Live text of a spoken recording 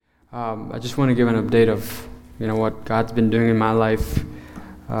I just want to give an update of what God's been doing in my life.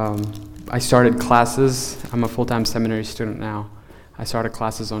 I started classes. I'm a full-time seminary student now. I started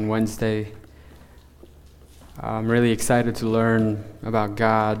classes on Wednesday. I'm really excited to learn about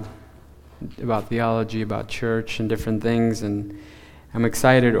God, about theology, about church, and different things. And I'm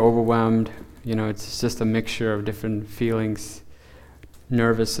excited, overwhelmed. It's just a mixture of different feelings.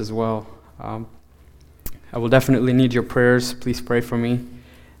 Nervous as well. I will definitely need your prayers. Please pray for me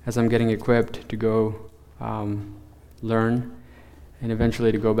as I'm getting equipped to go learn and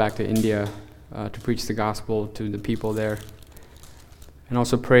eventually to go back to India to preach the gospel to the people there. And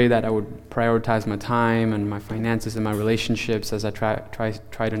also pray that I would prioritize my time and my finances and my relationships as I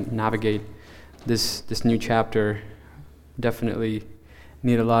try to navigate this new chapter. Definitely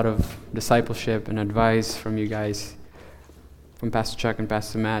need a lot of discipleship and advice from you guys, from Pastor Chuck and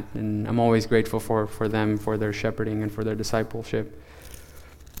Pastor Matt, and I'm always grateful for them, for their shepherding and for their discipleship.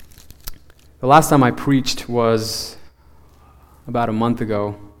 The last time I preached was about a month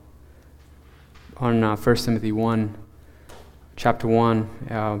ago on 1 Timothy 1, chapter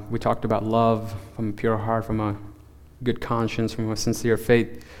 1. We talked about love from a pure heart, from a good conscience, from a sincere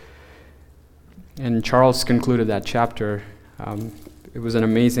faith. And Charles concluded that chapter. He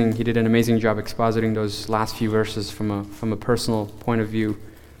did an amazing job expositing those last few verses from a personal point of view,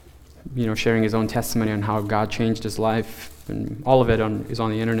 sharing his own testimony on how God changed his life. And all of it is on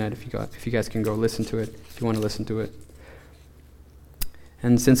the internet if you guys can go listen to it, if you want to listen to it.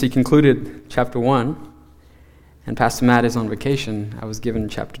 And since he concluded chapter 1, and Pastor Matt is on vacation, I was given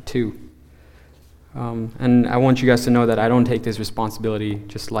chapter 2. And I want you guys to know that I don't take this responsibility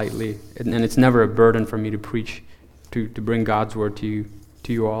just lightly, and it's never a burden for me to preach, to bring God's word to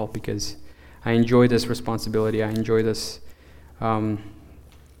you all, because I enjoy this responsibility. I enjoy this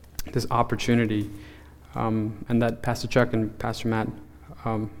opportunity. And that Pastor Chuck and Pastor Matt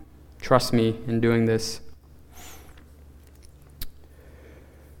trust me in doing this.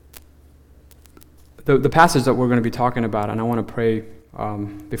 The passage that we're going to be talking about, and I want to pray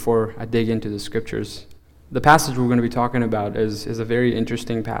before I dig into the scriptures. The passage we're going to be talking about is a very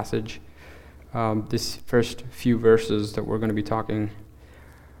interesting passage. This first few verses that we're going to be talking.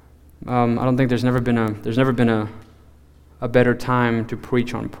 I don't think there's never been a better time to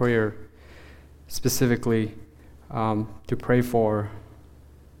preach on prayer. Specifically, to pray for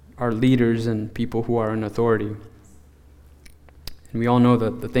our leaders and people who are in authority. And we all know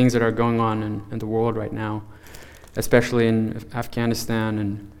that the things that are going on in the world right now, especially in Afghanistan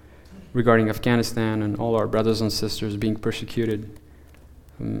and regarding Afghanistan and all our brothers and sisters being persecuted,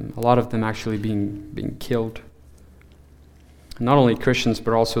 a lot of them actually being killed. Not only Christians,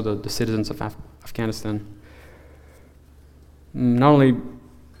 but also the citizens of Afghanistan. Not only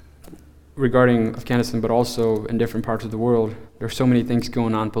regarding Afghanistan, but also in different parts of the world. There's so many things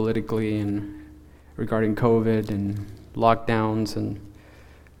going on politically and regarding COVID and lockdowns and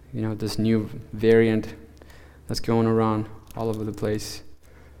this new variant that's going around all over the place.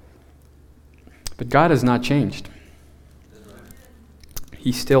 But God has not changed.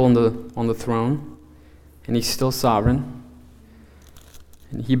 He's still on the throne, and he's still sovereign.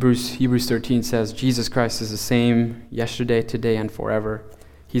 And Hebrews 13 says Jesus Christ is the same yesterday, today, and forever.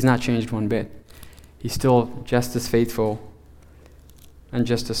 He's not changed one bit. He's still just as faithful and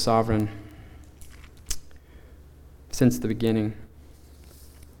just as sovereign since the beginning.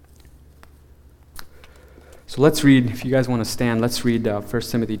 So let's read, if you guys want to stand, let's read 1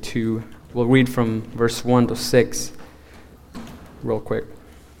 Timothy 2. We'll read from verse 1 to 6 real quick.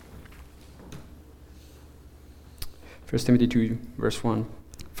 1 Timothy 2, verse 1.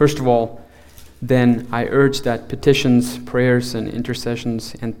 First of all, then I urge that petitions, prayers, and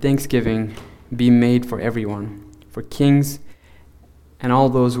intercessions and thanksgiving be made for everyone, for kings and all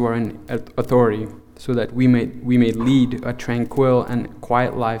those who are in authority, so that we may lead a tranquil and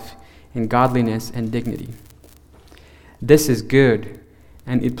quiet life in godliness and dignity. This is good,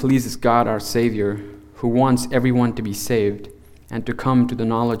 and it pleases God our Savior, who wants everyone to be saved and to come to the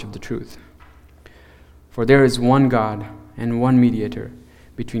knowledge of the truth. For there is one God and one mediator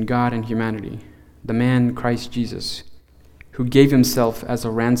between God and humanity, the man Christ Jesus, who gave himself as a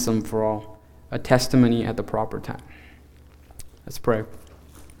ransom for all, a testimony at the proper time. Let's pray.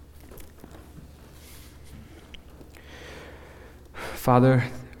 Father,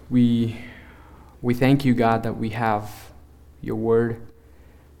 we thank you, God, that we have your word.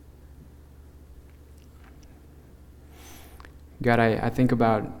 God, I think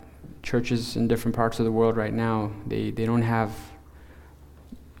about churches in different parts of the world right now. They don't have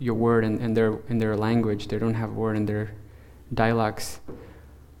your word in their language. They don't have word in their dialects.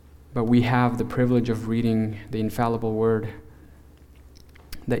 But we have the privilege of reading the infallible word.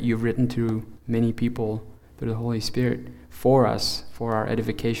 that you've written to many people through the Holy Spirit for us, for our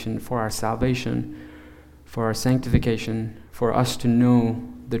edification, for our salvation, for our sanctification, for us to know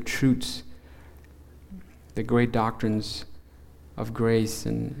the truths, the great doctrines of grace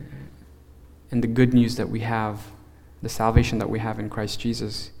and the good news that we have, the salvation that we have in Christ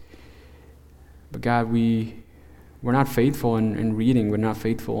Jesus. But God, we're not faithful in reading, we're not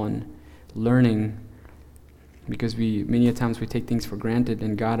faithful in learning, because many a times we take things for granted.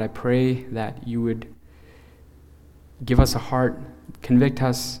 And God, I pray that you would give us a heart, convict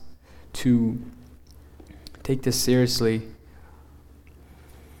us to take this seriously.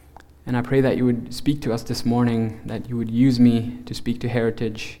 And I pray that you would speak to us this morning, that you would use me to speak to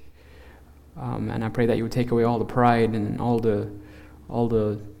Heritage. And I pray that you would take away all the pride and all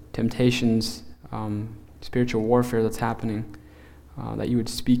the temptations, spiritual warfare that's happening, that you would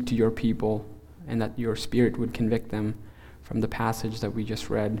speak to your people, and that your Spirit would convict them from the passage that we just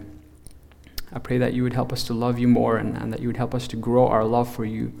read. I pray that you would help us to love you more, and that you would help us to grow our love for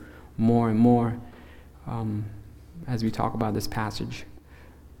you more and more as we talk about this passage.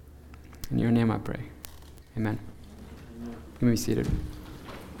 In your name I pray. Amen. You may be seated.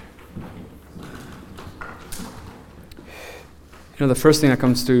 The first thing that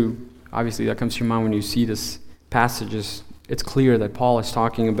comes to your mind when you see this passage is it's clear that Paul is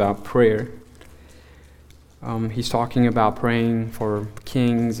talking about prayer. He's talking about praying for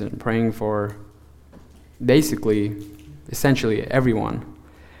kings and praying for essentially everyone.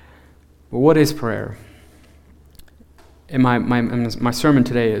 But what is prayer? And my sermon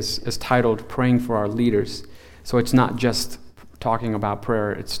today is titled Praying for Our Leaders. So it's not just talking about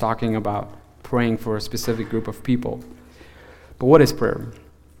prayer, it's talking about praying for a specific group of people. But what is prayer?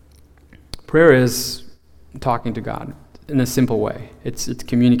 Prayer is talking to God in a simple way. It's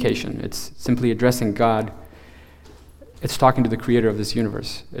communication. It's simply addressing God. It's talking to the creator of this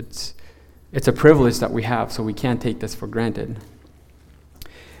universe. It's a privilege that we have, so we can't take this for granted.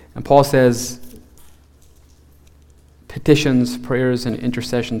 And Paul says petitions, prayers, and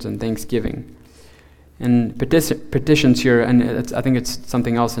intercessions and thanksgiving. And petitions here, and I think it's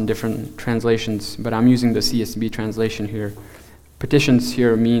something else in different translations, but I'm using the CSB translation here. Petitions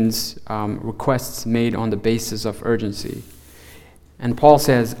here means requests made on the basis of urgency. And Paul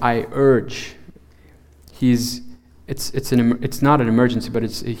says, I urge. It's not an emergency, but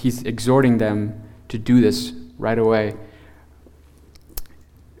he's exhorting them to do this right away.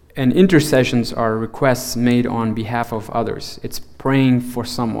 And intercessions are requests made on behalf of others. It's praying for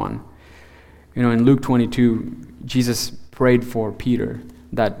someone. In Luke 22, Jesus prayed for Peter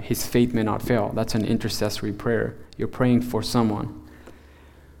that his faith may not fail. That's an intercessory prayer. You're praying for someone.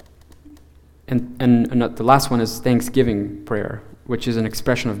 And the last one is thanksgiving prayer, which is an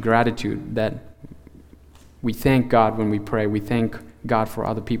expression of gratitude, that we thank God when we pray. We thank God for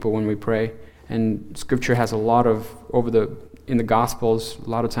other people when we pray. And Scripture has a lot of, in the Gospels, a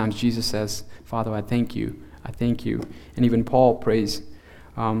lot of times Jesus says, Father, I thank you. I thank you. And even Paul prays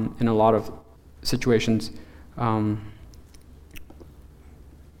in a lot of situations. And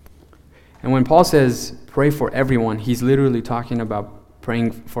when Paul says pray for everyone, he's literally talking about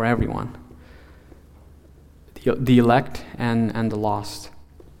praying for everyone. The elect and the lost.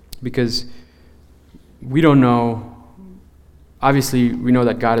 Because we don't know, obviously we know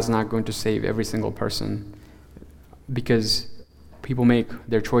that God is not going to save every single person, because people make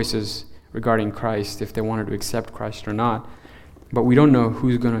their choices regarding Christ, if they wanted to accept Christ or not. But we don't know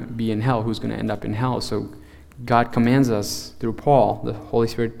who's going to be in hell, who's going to end up in hell. So God commands us through Paul, the Holy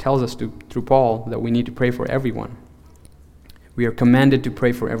Spirit tells us through Paul that we need to pray for everyone. We are commanded to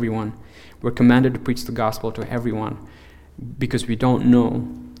pray for everyone. We're commanded to preach the gospel to everyone, because we don't know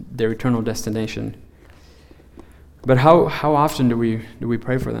their eternal destination. But how often do we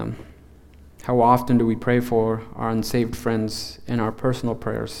pray for them? How often do we pray for our unsaved friends in our personal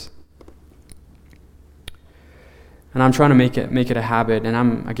prayers? And I'm trying to make it a habit, and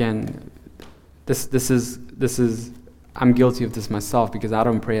I'm guilty of this myself, because I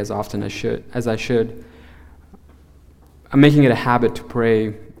don't pray as often as I should. I'm making it a habit to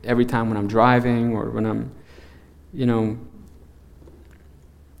pray every time when I'm driving, or when I'm,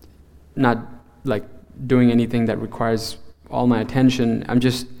 not like doing anything that requires all my attention. I'm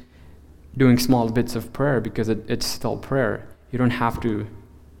just doing small bits of prayer, because it's still prayer. You don't have to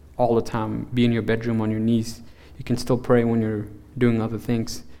all the time be in your bedroom on your knees. You can still pray when you're doing other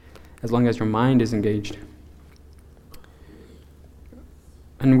things, as long as your mind is engaged.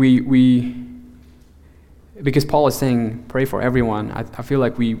 And because Paul is saying pray for everyone, I feel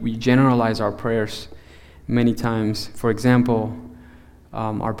like we generalize our prayers many times. For example,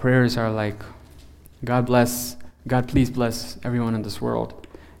 our prayers are like, God please bless everyone in this world.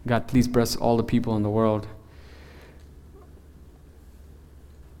 God, please bless all the people in the world.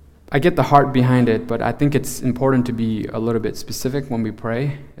 I get the heart behind it, but I think it's important to be a little bit specific when we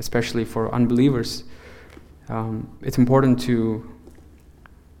pray, especially for unbelievers. It's important to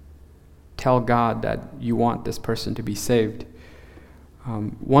tell God that you want this person to be saved.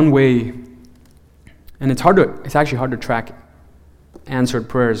 One way, and it's actually hard to track answered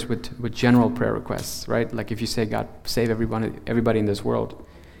prayers with general prayer requests, right? Like if you say, God, save everybody in this world,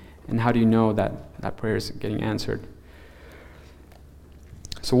 and how do you know that prayer is getting answered?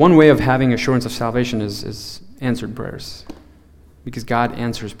 So one way of having assurance of salvation is answered prayers, because God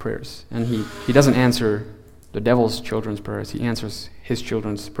answers prayers, and He doesn't answer the devil's children's prayers. He answers His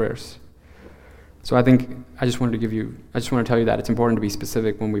children's prayers. So I just want to tell you that it's important to be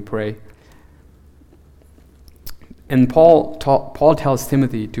specific when we pray. And Paul tells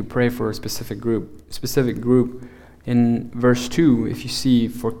Timothy to pray for a specific group. In verse 2, if you see,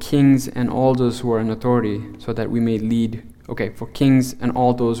 for kings and all those who are in authority, so that we may lead. Okay, for kings and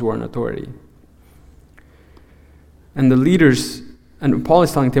all those who are in authority. And the leaders, and Paul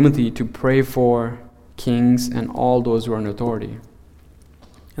is telling Timothy to pray for kings and all those who are in authority.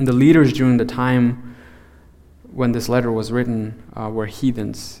 And the leaders during the time when this letter was written were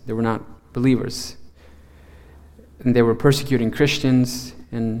heathens. They were not believers. And they were persecuting Christians,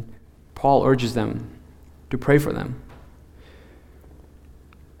 and Paul urges them to pray for them.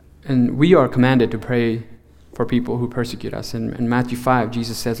 And we are commanded to pray for people who persecute us. In Matthew 5,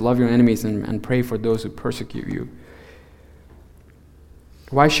 Jesus says, love your enemies and pray for those who persecute you.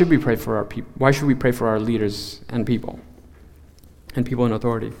 Why should we pray for our people? Why should we pray for our leaders and people in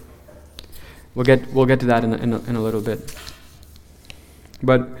authority? We'll get to that in a little bit.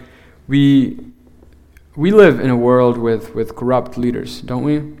 But we live in a world with corrupt leaders, don't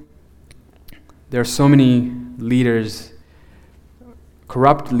we? There are so many leaders,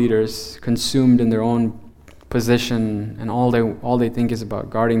 corrupt leaders, consumed in their own position, and all they think is about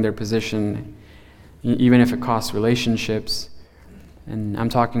guarding their position, even if it costs relationships. And I'm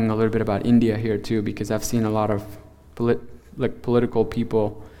talking a little bit about India here too, because I've seen a lot of political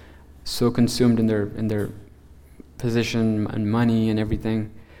people so consumed in their position and money and everything.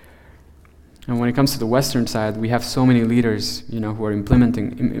 And when it comes to the Western side, we have so many leaders, who are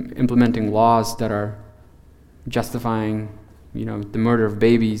implementing laws that are justifying, the murder of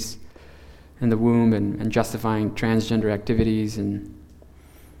babies in the womb, and justifying transgender activities, and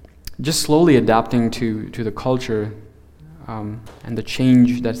just slowly adapting to the culture and the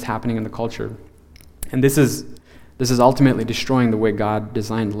change that's happening in the culture. And this is ultimately destroying the way God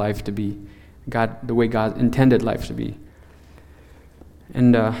designed life to be, the way God intended life to be.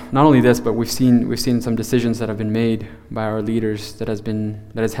 And not only this, but we've seen some decisions that have been made by our leaders that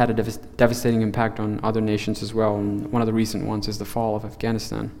has had a devastating impact on other nations as well. And one of the recent ones is the fall of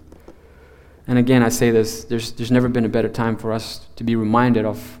Afghanistan. And again, I say this, there's never been a better time for us to be reminded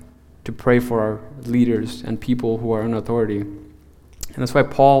to pray for our leaders and people who are in authority. And that's why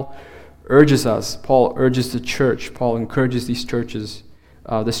Paul urges the church, Paul encourages these churches,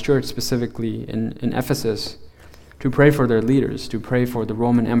 this church specifically in Ephesus, to pray for their leaders, to pray for the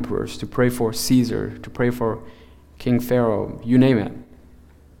Roman emperors, to pray for Caesar, to pray for King Pharaoh, you name it.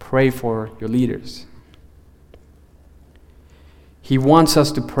 Pray for your leaders. He wants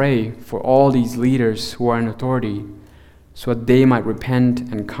us to pray for all these leaders who are in authority so that they might repent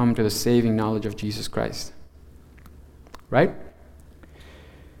and come to the saving knowledge of Jesus Christ. Right?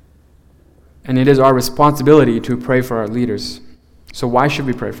 And it is our responsibility to pray for our leaders. So why should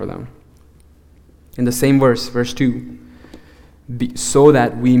we pray for them? In the same verse 2, so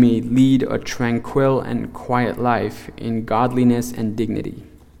that we may lead a tranquil and quiet life in godliness and dignity.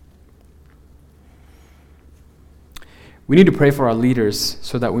 We need to pray for our leaders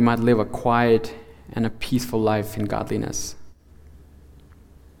so that we might live a quiet and a peaceful life in godliness.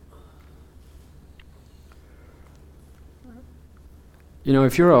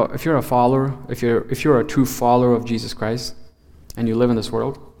 If you're a follower, if you're a true follower of Jesus Christ, and you live in this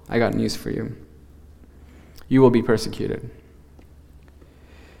world, I got news for you. You will be persecuted.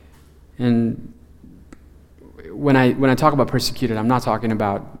 And when I talk about persecuted, I'm not talking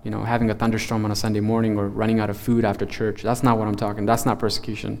about having a thunderstorm on a Sunday morning or running out of food after church. That's not what I'm talking. That's not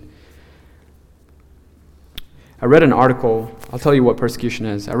persecution. I read an article. I'll tell you what persecution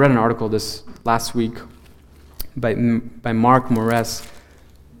is. I read an article this last week by Mark Morris.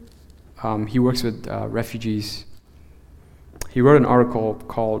 He works with refugees. He wrote an article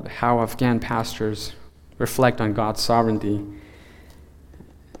called "How Afghan Pastors Reflect on God's Sovereignty."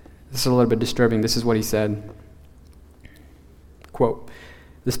 This is a little bit disturbing. This is what he said. Quote,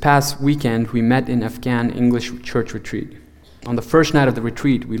 "This past weekend, we met in Afghan English church retreat. On the first night of the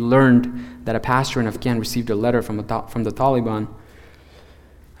retreat, we learned that a pastor in Afghan received a letter from the Taliban,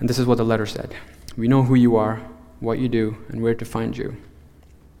 and this is what the letter said. We know who you are, what you do, and where to find you.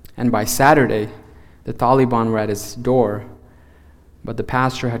 And by Saturday, the Taliban were at his door, but the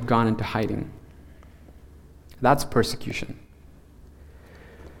pastor had gone into hiding. That's persecution.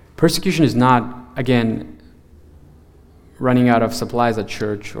 Persecution is not, again, running out of supplies at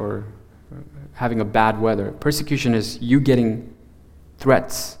church or having a bad weather. Persecution is you getting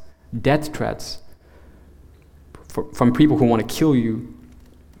threats, death threats, from people who want to kill you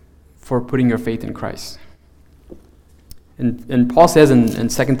for putting your faith in Christ. And Paul says in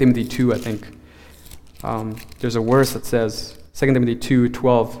 2 Timothy 2, I think, there's a verse that says, 2 Timothy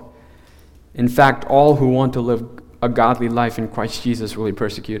 2:12, in fact, all who want to live a godly life in Christ Jesus will be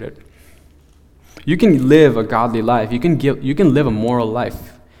persecuted. You can live a godly life. You can live a moral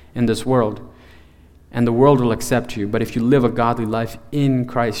life in this world, and the world will accept you. But if you live a godly life in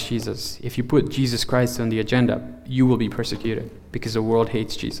Christ Jesus, if you put Jesus Christ on the agenda, you will be persecuted because the world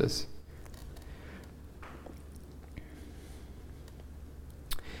hates Jesus.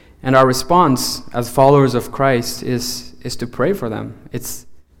 And our response as followers of Christ is to pray for them. It's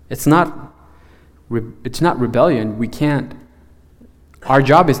not rebellion. We can't. Our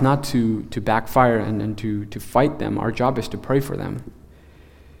job is not to backfire and to fight them. Our job is to pray for them.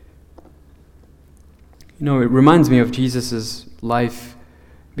 You know, it reminds me of Jesus' life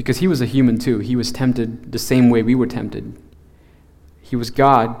because he was a human too. He was tempted the same way we were tempted. He was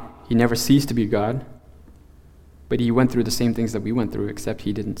God. He never ceased to be God. But he went through the same things that we went through, except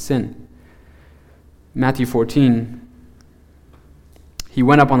he didn't sin. Matthew 14, he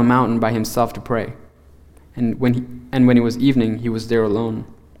went up on the mountain by himself to pray. And when it was evening, he was there alone.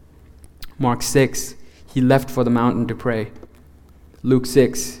 Mark 6, he left for the mountain to pray. Luke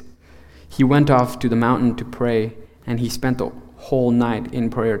 6, he went off to the mountain to pray, and he spent the whole night in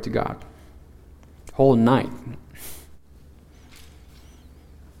prayer to God. Whole night.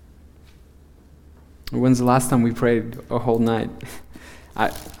 When's the last time we prayed a whole night?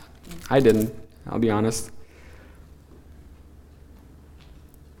 I didn't, I'll be honest.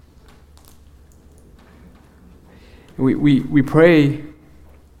 We pray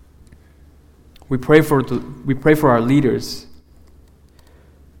for our leaders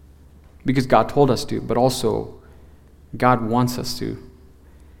because God told us to, but also God wants us to,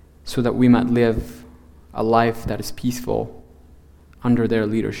 so that we might live a life that is peaceful under their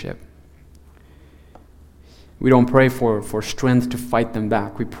leadership. We don't pray for strength to fight them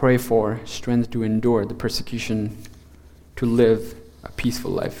back. We pray for strength to endure the persecution, to live a peaceful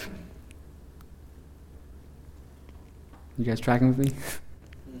life. You guys tracking with me?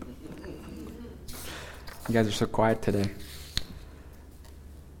 You guys are so quiet today.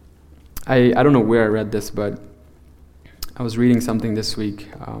 I don't know where I read this, but I was reading something this week.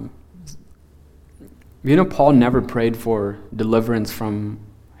 Paul never prayed for deliverance from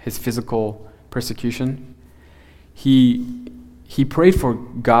his physical persecution. He prayed for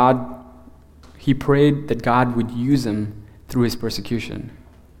God. He prayed that God would use him through his persecution.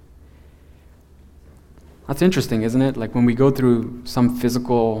 That's interesting, isn't it? Like when we go through some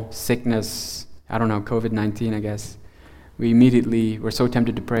physical sickness, I don't know, COVID-19, I guess, we're so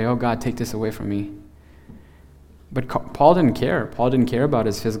tempted to pray, oh God, take this away from me. But Paul didn't care. Paul didn't care about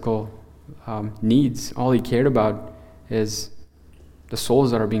his physical needs. All he cared about is the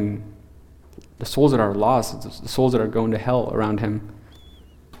souls that are lost, the souls that are going to hell around him.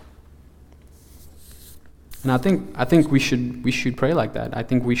 And I think we should pray like that. I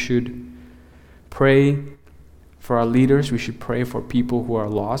think we should pray for our leaders. We should pray for people who are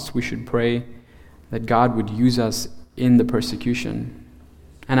lost. We should pray that God would use us in the persecution.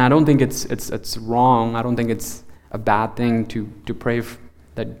 And I don't think it's wrong. I don't think it's a bad thing to pray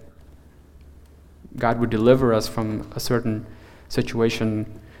that God would deliver us from a certain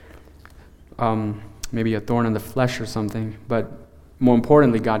situation, maybe a thorn in the flesh or something. But more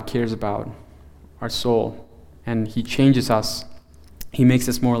importantly, God cares about our soul, and He changes us. He makes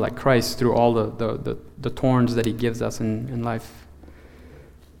us more like Christ through all the thorns that He gives us in life.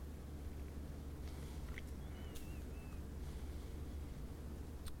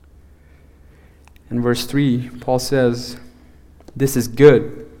 In verse 3, Paul says, "This is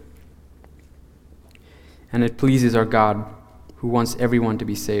good, and it pleases our God, who wants everyone to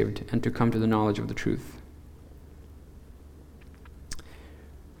be saved and to come to the knowledge of the truth."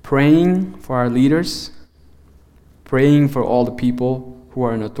 Praying for our leaders, praying for all the people who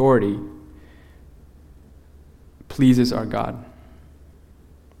are in authority, pleases our God.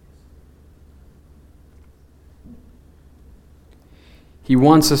 He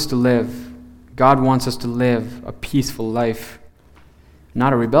wants us to live, God wants us to live a peaceful life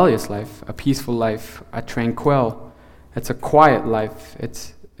not a rebellious life, a peaceful life, a tranquil. It's a quiet life.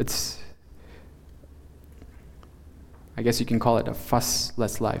 It's I guess you can call it a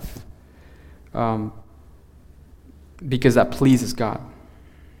fussless life, because that pleases God.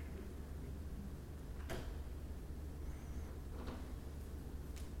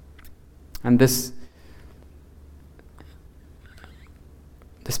 And this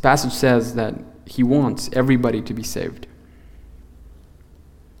passage says that he wants everybody to be saved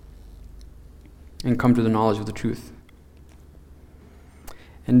and come to the knowledge of the truth.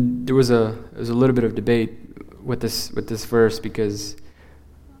 And there was a little bit of debate with this verse, because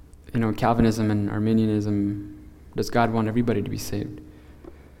Calvinism and Arminianism, does God want everybody to be saved?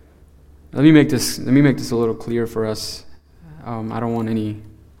 Let me make this a little clear for us. I don't want any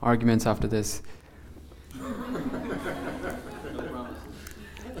arguments after this.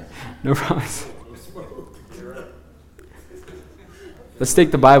 No promise. Let's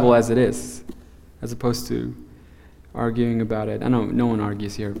take the Bible as it is, as opposed to arguing about it. I know no one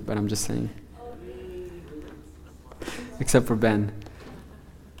argues here, but I'm just saying. Except for Ben.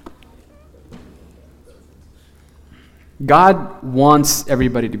 God wants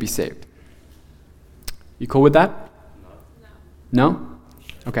everybody to be saved. You cool with that? No?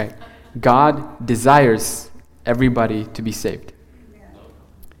 Okay. God desires everybody to be saved.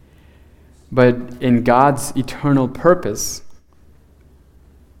 But in God's eternal purpose,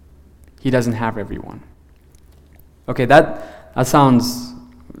 he doesn't have everyone. Okay, that sounds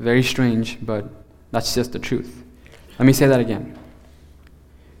very strange, but that's just the truth. Let me say that again.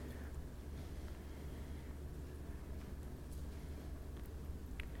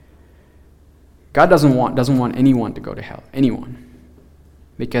 God doesn't want anyone to go to hell. Anyone.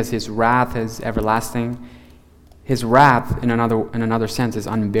 Because his wrath is everlasting. His wrath, in another sense, is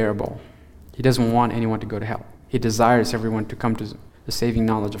unbearable. He doesn't want anyone to go to hell. He desires everyone to come to the saving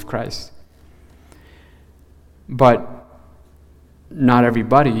knowledge of Christ. But not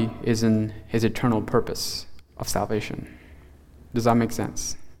everybody is in his eternal purpose of salvation. Does that make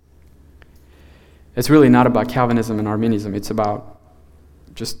sense? It's really not about Calvinism and Arminianism. It's about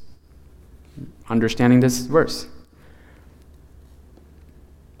just understanding this verse.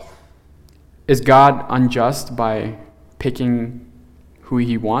 Is God unjust by picking who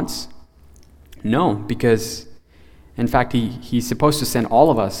he wants? No, because in fact he's supposed to send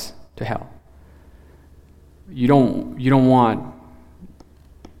all of us to hell. You don't want,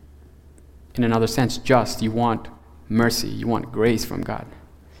 in another sense, just. You want mercy. You want grace from God,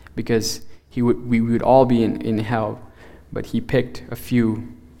 because we would all be in hell, but he picked a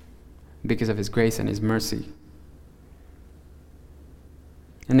few because of his grace and his mercy.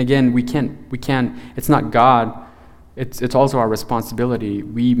 And again, we can't. It's not God. It's also our responsibility.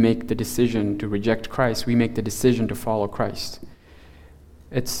 We make the decision to reject Christ. We make the decision to follow Christ.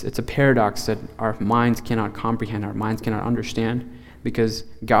 It's a paradox that our minds cannot comprehend, our minds cannot understand, because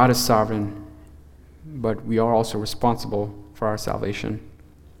God is sovereign, but we are also responsible for our salvation.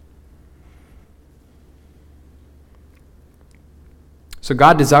 So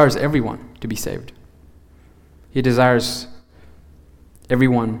God desires everyone to be saved. He desires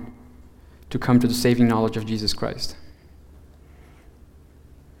everyone to come to the saving knowledge of Jesus Christ.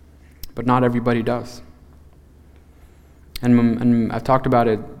 But not everybody does. And I talked about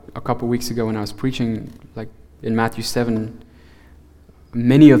it a couple weeks ago when I was preaching, like in Matthew 7.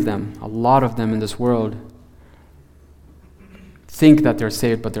 Many of them, a lot of them in this world, think that they're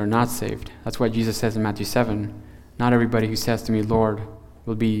saved, but they're not saved. That's why Jesus says in Matthew 7, not everybody who says to me, Lord,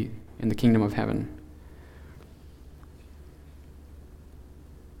 will be in the kingdom of heaven.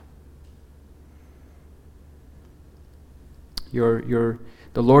 The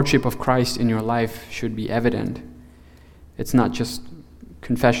lordship of Christ in your life should be evident. It's not just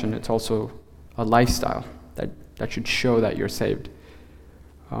confession, it's also a lifestyle that should show that you're saved.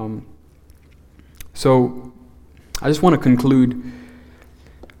 So I just want to conclude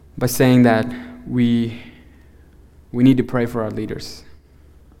by saying that we need to pray for our leaders.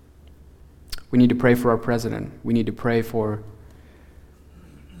 We need to pray for our president. We need to pray for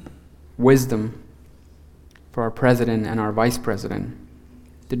wisdom for our president and our vice president.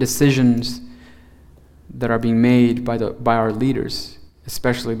 The decisions that are being made by our leaders,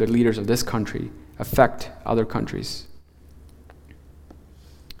 especially the leaders of this country, affect other countries.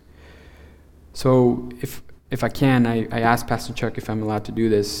 So if I can, I asked Pastor Chuck if I'm allowed to do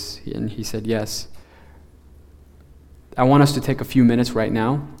this, and he said yes. I want us to take a few minutes right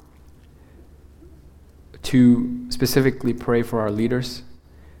now to specifically pray for our leaders,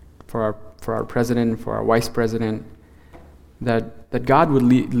 for our president, for our vice president, that God would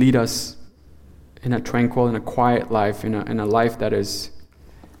lead us in a tranquil, in a quiet life, in a life that is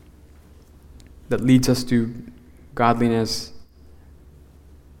that leads us to godliness.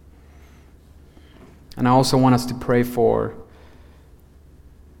 And I also want us to pray for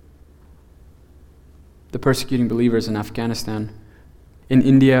the persecuting believers in Afghanistan, in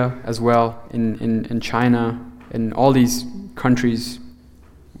India as well, in China, in all these countries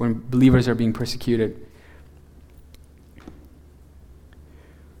when believers are being persecuted.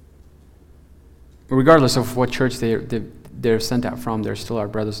 Regardless of what church they're sent out from, they're still our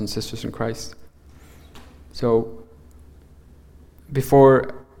brothers and sisters in Christ. So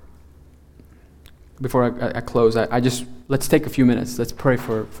before I close, I just, let's take a few minutes. Let's pray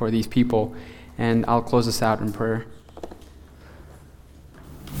for these people, and I'll close this out in prayer.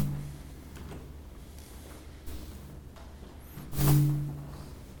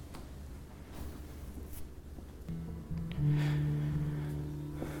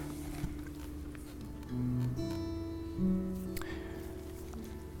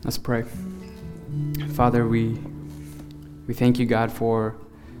 Let's pray. Father, we thank you, God, for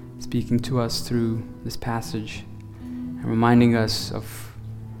speaking to us through this passage and reminding us of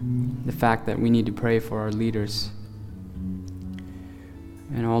the fact that we need to pray for our leaders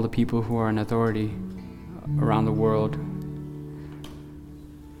and all the people who are in authority around the world.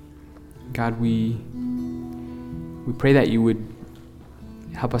 God, we pray that you would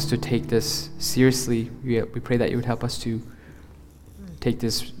help us to take this seriously. We pray that you would help us to take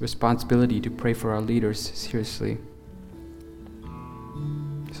this responsibility to pray for our leaders seriously,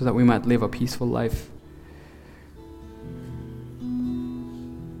 so that we might live a peaceful life.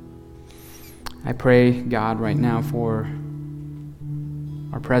 I pray, God, right now for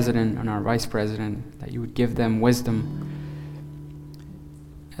our president and our vice president, that you would give them wisdom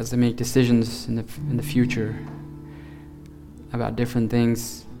as they make decisions in the future about different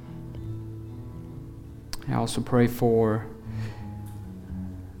things. I also pray for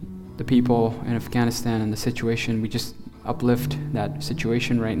the people in Afghanistan and the situation. We just uplift that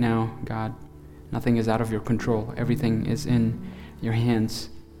situation right now, God. Nothing is out of your control. Everything is in your hands.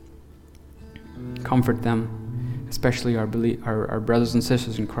 Comfort them, especially our brothers and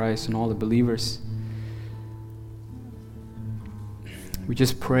sisters in Christ and all the believers. We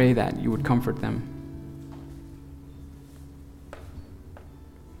just pray that you would comfort them.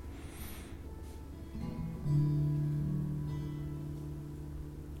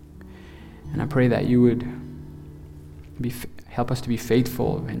 And I pray that you would help us to be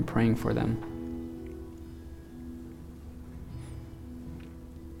faithful in praying for them.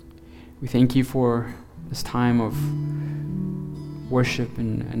 We thank you for this time of worship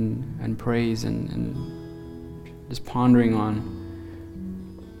and praise and just pondering on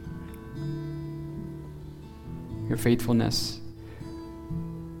your faithfulness.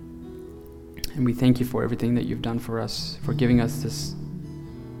 And we thank you for everything that you've done for us, for giving us this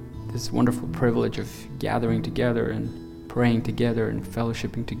wonderful privilege of gathering together and praying together and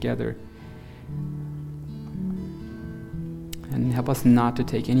fellowshipping together. And help us not to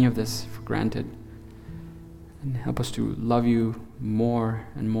take any of this for granted. And help us to love you more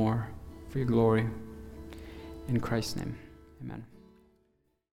and more for your glory. In Christ's name, amen.